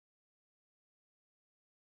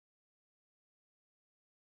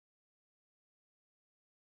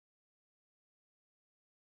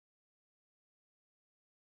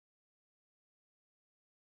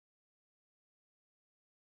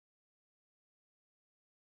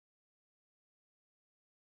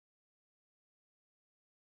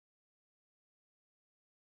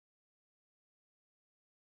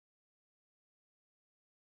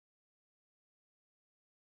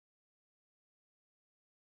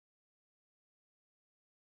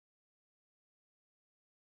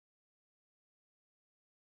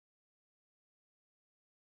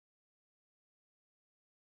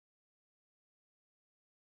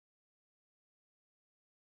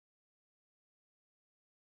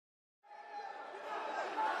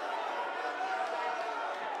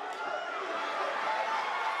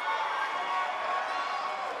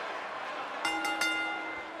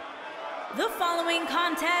The following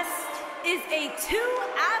contest is a 2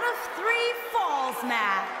 out of 3 falls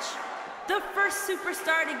match. The first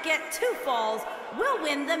superstar to get 2 falls will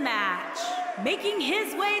win the match. Making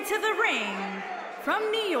his way to the ring from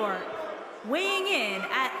New York, weighing in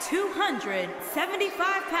at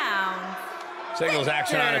 275 pounds. Signals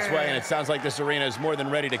action on its way, and it sounds like this arena is more than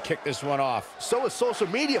ready to kick this one off. So is social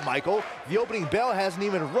media, Michael. The opening bell hasn't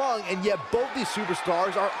even rung, and yet both these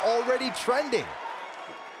superstars are already trending.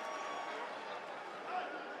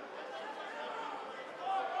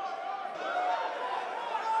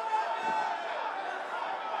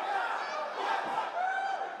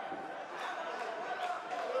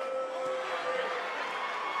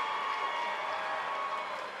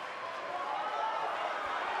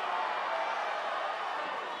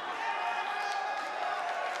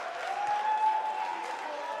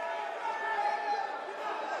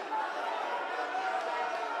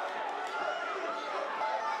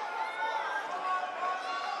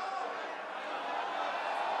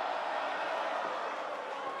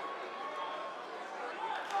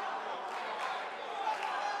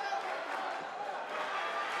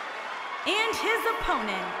 And his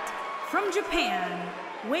opponent from Japan,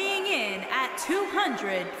 weighing in at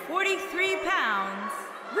 243 pounds,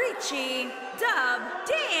 Rikidozan.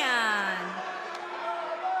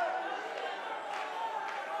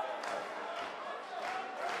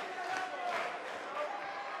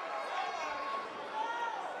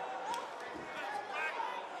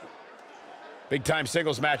 Big-time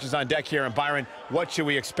singles matches on deck here, and Byron, what should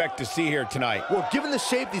we expect to see here tonight? Well, given the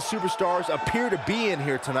shape these superstars appear to be in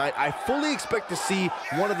here tonight, I fully expect to see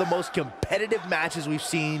one of the most competitive matches we've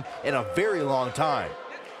seen in a very long time.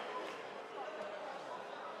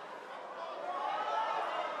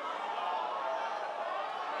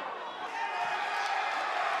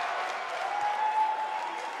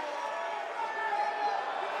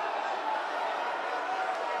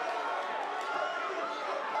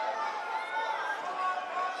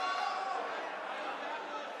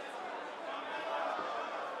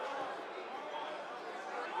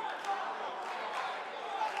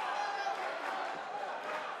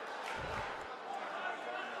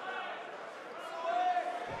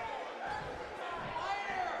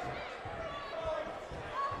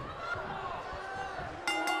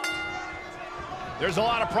 There's a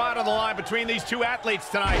lot of pride on the line between these two athletes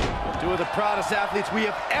tonight. 2 of the proudest athletes we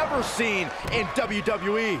have ever seen in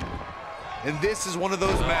WWE. And this is one of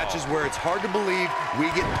those matches where it's hard to believe we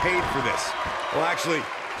get paid for this. Well, actually,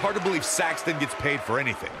 hard to believe Saxton gets paid for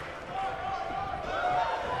anything.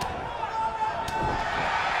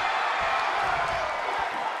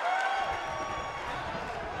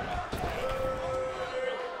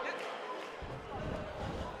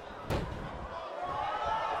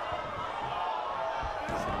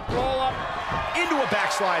 Into a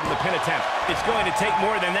backslide in the pin attempt. It's going to take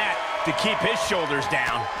more than that to keep his shoulders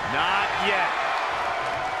down. Not yet.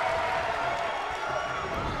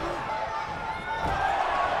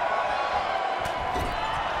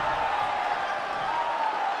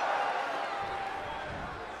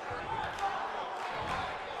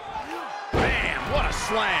 Bam! What a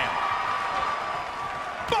slam.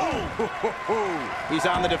 Boom! He's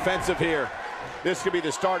on the defensive here. This could be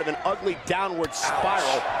the start of an ugly downward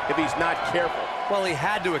spiral if he's not careful. Well, he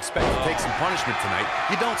had to expect to take some punishment tonight.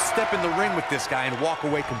 You don't step in the ring with this guy and walk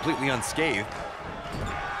away completely unscathed.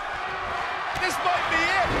 This might be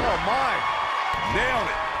it. Oh, my. Nailed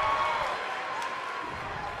it.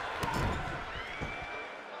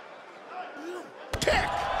 Kick.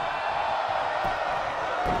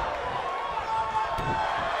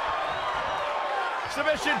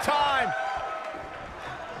 Submission time.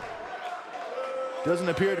 Doesn't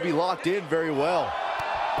appear to be locked in very well.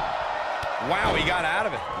 Wow, he got out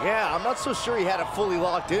of it. Yeah, I'm not so sure he had it fully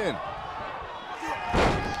locked in.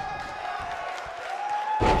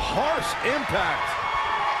 Harsh impact.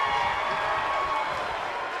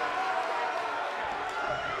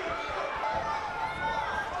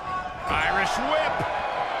 Irish whip.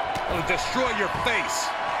 It'll destroy your face.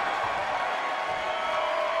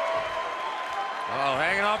 Oh,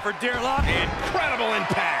 hanging on for dear life. Incredible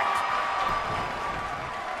impact.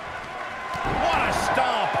 What a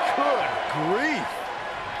stomp. Good grief.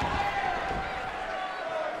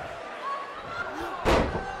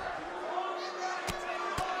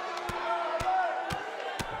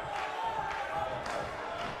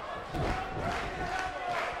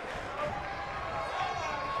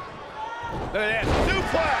 Look at that,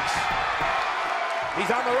 suplex!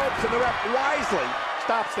 He's on the ropes and the ref wisely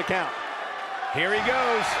stops the count. Here he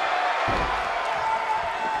goes.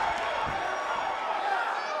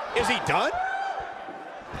 Is he done?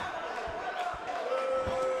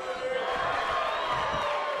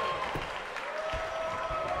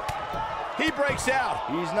 He breaks out.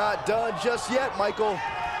 He's not done just yet, Michael.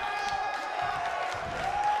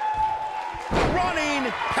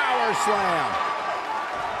 Running power slam.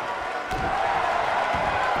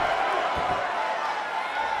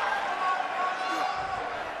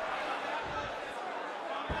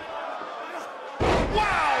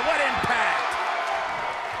 Wow, what impact!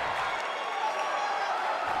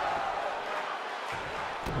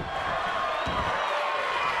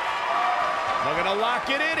 They're gonna lock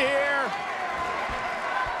it in here.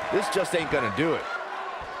 This just ain't gonna do it.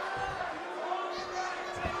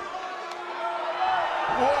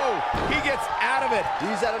 Whoa, he gets out of it.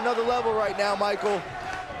 He's at another level right now, Michael.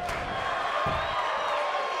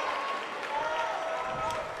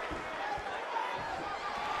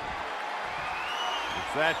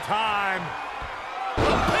 It's that time.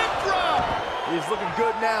 The pin drop. He's looking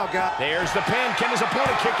good now, guys. There's the pin. Can his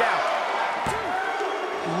opponent kick out?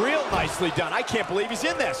 Real nicely done. I can't believe he's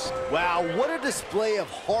in this. Wow, what a display of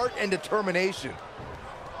heart and determination.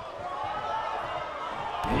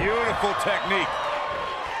 Beautiful technique.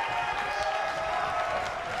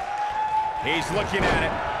 He's looking at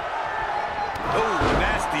it. Oh,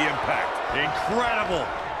 nasty impact. Incredible.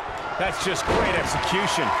 That's just great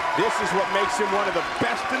execution. This is what makes him one of the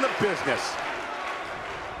best in the business.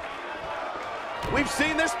 We've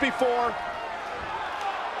seen this before.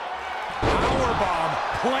 Powerbomb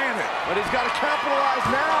planted. But he's got to capitalize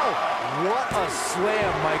now. What a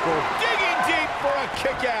slam, Michael. Digging deep for a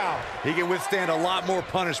kick out. He can withstand a lot more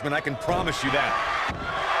punishment, I can promise you that.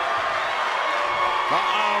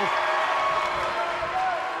 Uh-oh.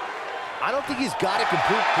 I don't think he's got it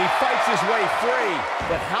complete. He fights his way free.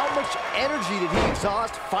 But how much energy did he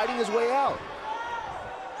exhaust fighting his way out?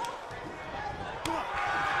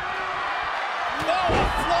 Oh, a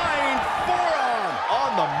flying forearm.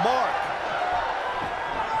 On the mark.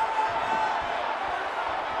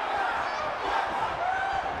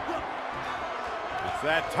 It's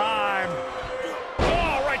that time.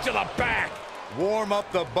 Oh, right to the back. Warm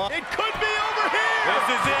up the butt. It could be over here. This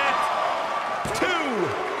is it. 2,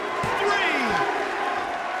 3.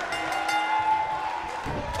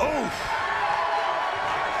 Oof.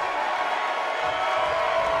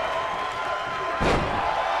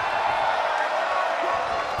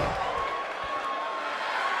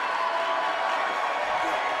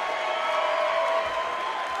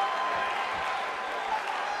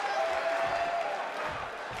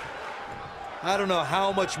 I don't know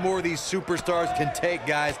how much more these superstars can take,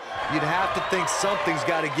 guys. You'd have to think something's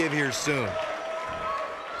got to give here soon.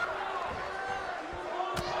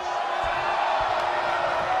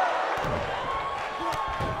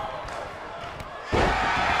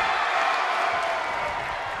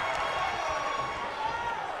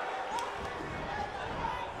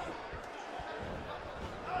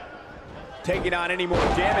 Taking on any more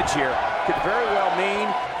damage here could very well mean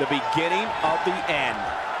the beginning of the end.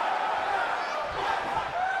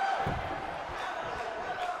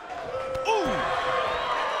 Ooh!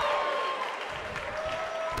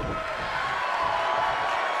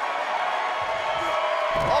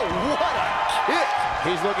 Oh, what a kick!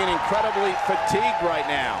 He's looking incredibly fatigued right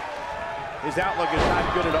now. His outlook is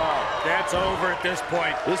not good at all. That's over at this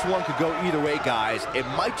point. This one could go either way, guys. It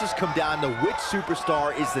might just come down to which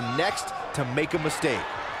superstar is the next to make a mistake.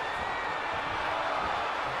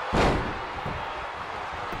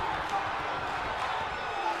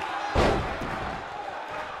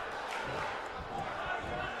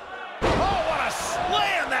 Oh, what a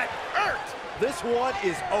slam that hurt! This one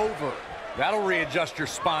is over. That'll readjust your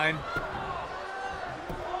spine.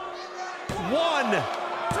 1, 2.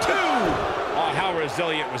 Oh, how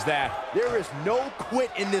resilient was that? There is no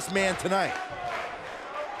quit in this man tonight.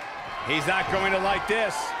 He's not going to like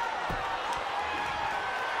this.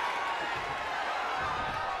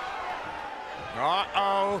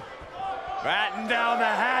 Uh-oh. Batten down the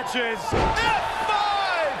hatches. F5!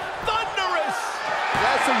 Thunderous!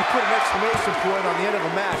 That's how you put an exclamation point on the end of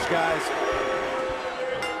a match, guys.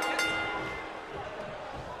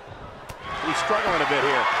 He's struggling a bit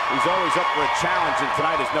here. He's always up for a challenge, and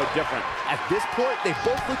tonight is no different. At this point, they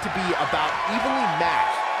both look to be about evenly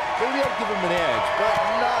matched. Maybe I'd give him an edge, but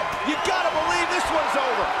not. You gotta believe this one's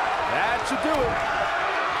over. That should do it.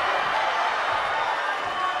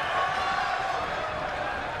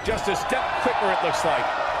 Just a step quicker, it looks like.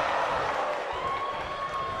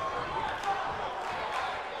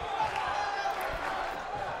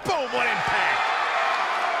 Boom, what impact.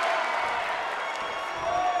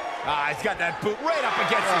 Ah, he's got that boot right up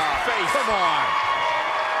against his face. Come on.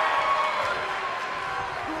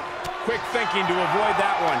 Quick thinking to avoid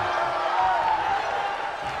that one.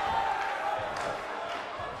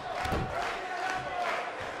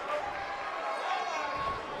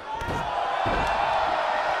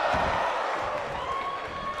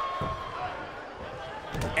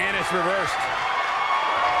 And it's reversed.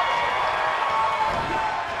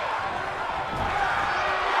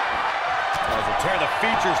 Tear the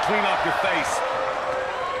features clean off your face.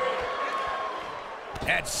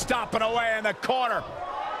 And stomping away in the corner.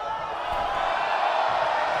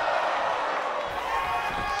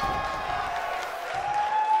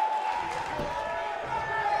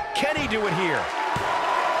 Can he do it here?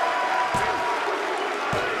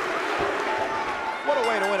 What a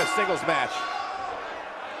way to win a singles match.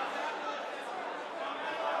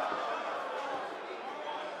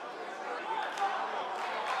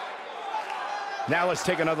 Now let's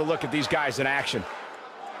take another look at these guys in action.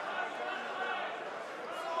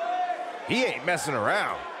 He ain't messing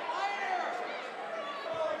around.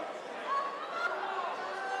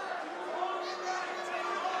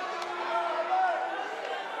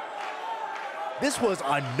 This was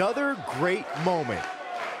another great moment.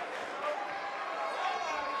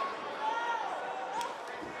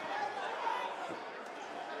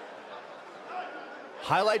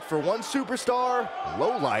 Highlight for one superstar,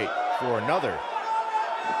 low light for another.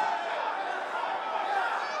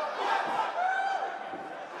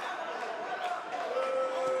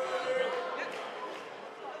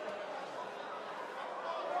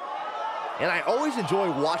 And I always enjoy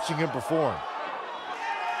watching him perform.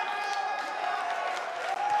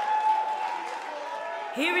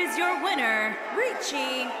 Here is your winner,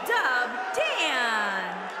 Rikidozan.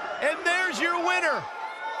 And there's your winner.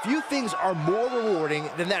 Few things are more rewarding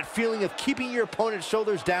than that feeling of keeping your opponent's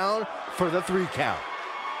shoulders down for the 3 count.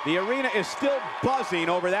 The arena is still buzzing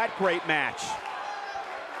over that great match.